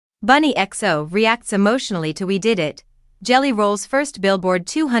Bunnie XO reacts emotionally to We Did It, Jelly Roll's first Billboard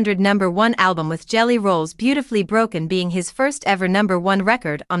 200 #1 album, with Jelly Roll's Beautifully Broken being his first ever #1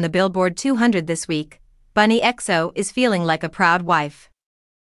 record on the Billboard 200 this week. Bunnie XO is feeling like a proud wife.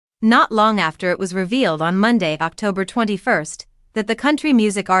 Not long after it was revealed on Monday, October 21st, that the country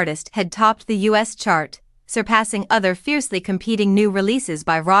music artist had topped the US chart, surpassing other fiercely competing new releases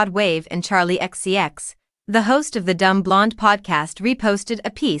by Rod Wave and Charli XCX, the host of the Dumb Blonde podcast reposted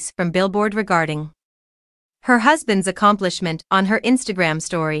a piece from Billboard regarding her husband's accomplishment on her Instagram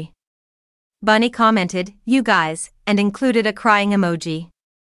story. Bunnie commented, "You guys," and included a crying emoji.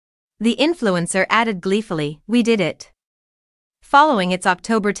 The influencer added gleefully, "We did it." Following its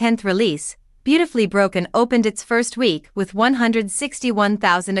October 10th release, Beautifully Broken opened its first week with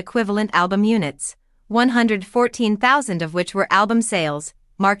 161,000 equivalent album units, 114,000 of which were album sales,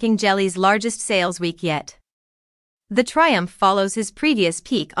 marking Jelly's largest sales week yet. The triumph follows his previous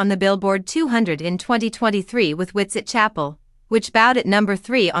peak on the Billboard 200 in 2023 with Wits at Chapel, which bowed at number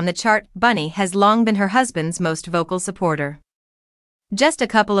 3 on the chart. Bunnie has long been her husband's most vocal supporter. Just a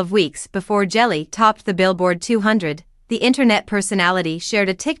couple of weeks before Jelly topped the Billboard 200, the internet personality shared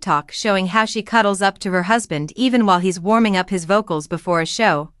a TikTok showing how she cuddles up to her husband even while he's warming up his vocals before a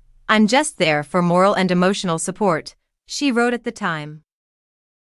show. "I'm just there for moral and emotional support," she wrote at the time.